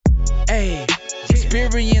Hey,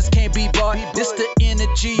 experience can't be bought. This the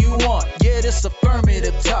energy you want. Yeah, this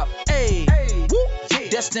affirmative talk. Hey,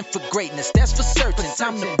 destined for greatness, that's for certain.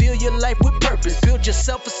 Time to build your life with purpose. Build your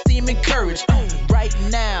self-esteem and courage. Right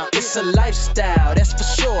now, it's a lifestyle, that's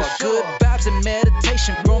for sure. Good vibes and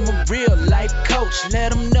meditation from a real life coach.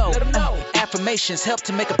 Let them know. Affirmations help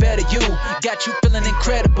to make a better you. Got you feeling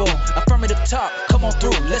incredible. Affirmative talk, come on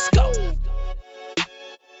through, let's go.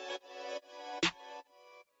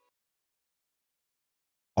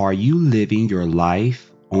 Are you living your life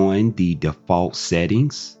on the default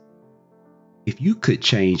settings? If you could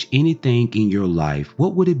change anything in your life,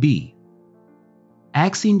 what would it be?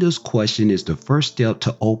 Asking this question is the first step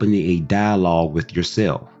to opening a dialogue with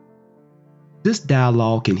yourself. This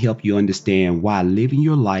dialogue can help you understand why living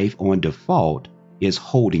your life on default is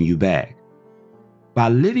holding you back. By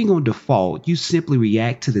living on default, you simply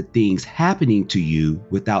react to the things happening to you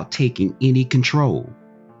without taking any control.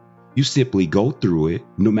 You simply go through it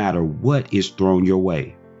no matter what is thrown your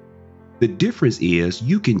way. The difference is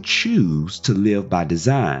you can choose to live by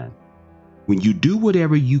design. When you do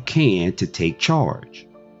whatever you can to take charge,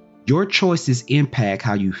 your choices impact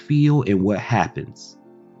how you feel and what happens.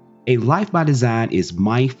 A life by design is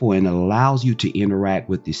mindful and allows you to interact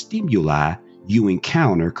with the stimuli you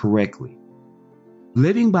encounter correctly.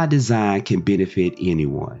 Living by design can benefit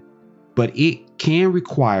anyone, but it can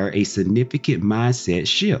require a significant mindset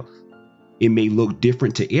shift. It may look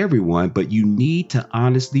different to everyone, but you need to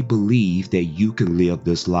honestly believe that you can live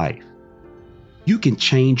this life. You can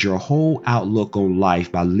change your whole outlook on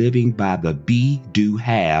life by living by the be, do,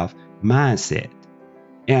 have mindset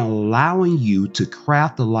and allowing you to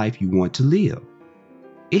craft the life you want to live.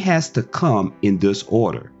 It has to come in this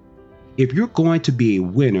order. If you're going to be a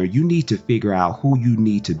winner, you need to figure out who you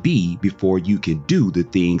need to be before you can do the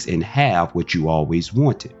things and have what you always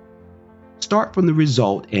wanted. Start from the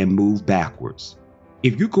result and move backwards.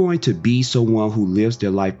 If you're going to be someone who lives their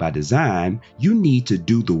life by design, you need to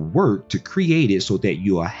do the work to create it so that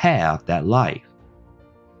you'll have that life.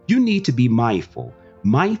 You need to be mindful.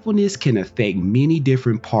 Mindfulness can affect many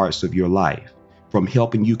different parts of your life, from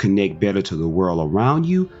helping you connect better to the world around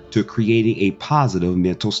you to creating a positive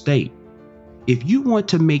mental state. If you want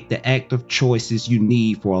to make the active choices you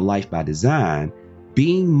need for a life by design,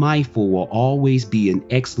 being mindful will always be an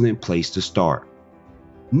excellent place to start.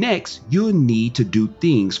 Next, you'll need to do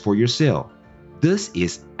things for yourself. This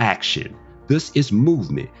is action. This is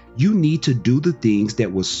movement. You need to do the things that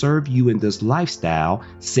will serve you in this lifestyle,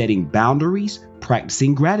 setting boundaries,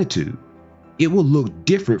 practicing gratitude. It will look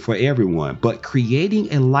different for everyone, but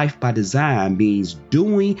creating a life by design means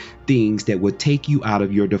doing things that will take you out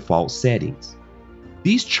of your default settings.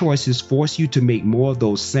 These choices force you to make more of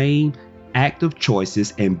those same active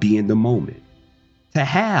choices and be in the moment. To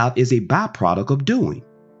have is a byproduct of doing.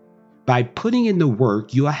 By putting in the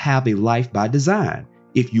work, you'll have a life by design.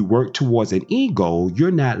 If you work towards an end goal,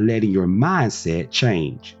 you're not letting your mindset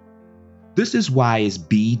change. This is why it's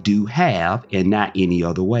be, do, have, and not any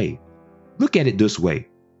other way. Look at it this way.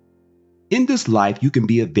 In this life, you can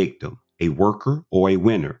be a victim, a worker, or a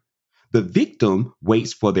winner. The victim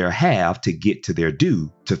waits for their have to get to their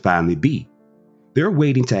do to finally be. They're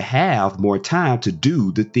waiting to have more time to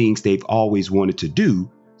do the things they've always wanted to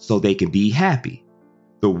do so they can be happy.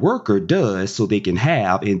 The worker does so they can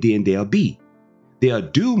have and then they'll be. They'll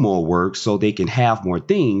do more work so they can have more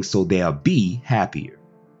things so they'll be happier.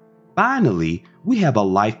 Finally, we have a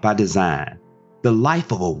life by design, the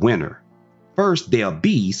life of a winner. First, they'll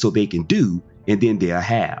be so they can do and then they'll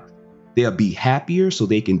have. They'll be happier so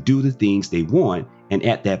they can do the things they want, and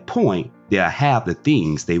at that point, they'll have the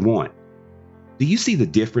things they want. Do you see the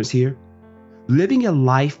difference here? Living a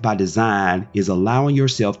life by design is allowing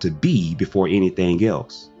yourself to be before anything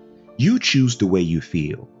else. You choose the way you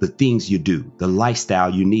feel, the things you do, the lifestyle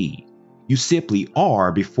you need. You simply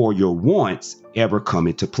are before your wants ever come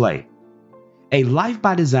into play. A life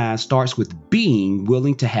by design starts with being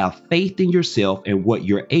willing to have faith in yourself and what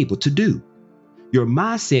you're able to do. Your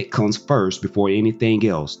mindset comes first before anything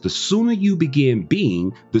else. The sooner you begin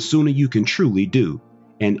being, the sooner you can truly do.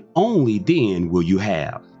 And only then will you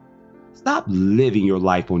have. Stop living your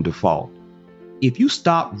life on default. If you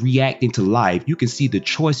stop reacting to life, you can see the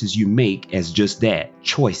choices you make as just that,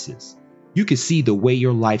 choices. You can see the way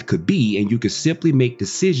your life could be, and you can simply make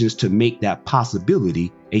decisions to make that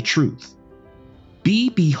possibility a truth.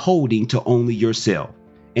 Be beholding to only yourself,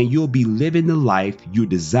 and you'll be living the life you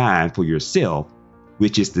designed for yourself,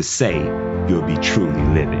 which is to say, you'll be truly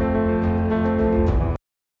living.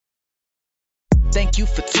 Thank you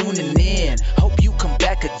for tuning in. Hope you come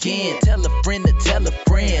back again. Tell a friend to tell a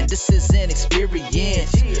friend. man, this is an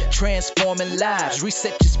experience. Transforming lives,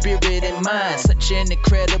 reset your spirit and mind. Such an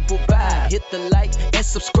incredible vibe. Hit the like and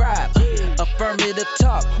subscribe. Affirmative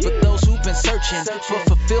talk for those who've been searching for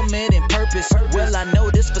fulfillment and purpose. Well, I know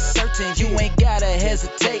this for certain. You ain't gotta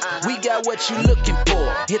hesitate. We got what you looking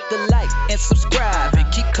for. Hit the like and subscribe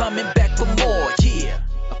and keep coming back for more. Yeah,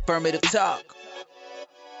 affirmative talk.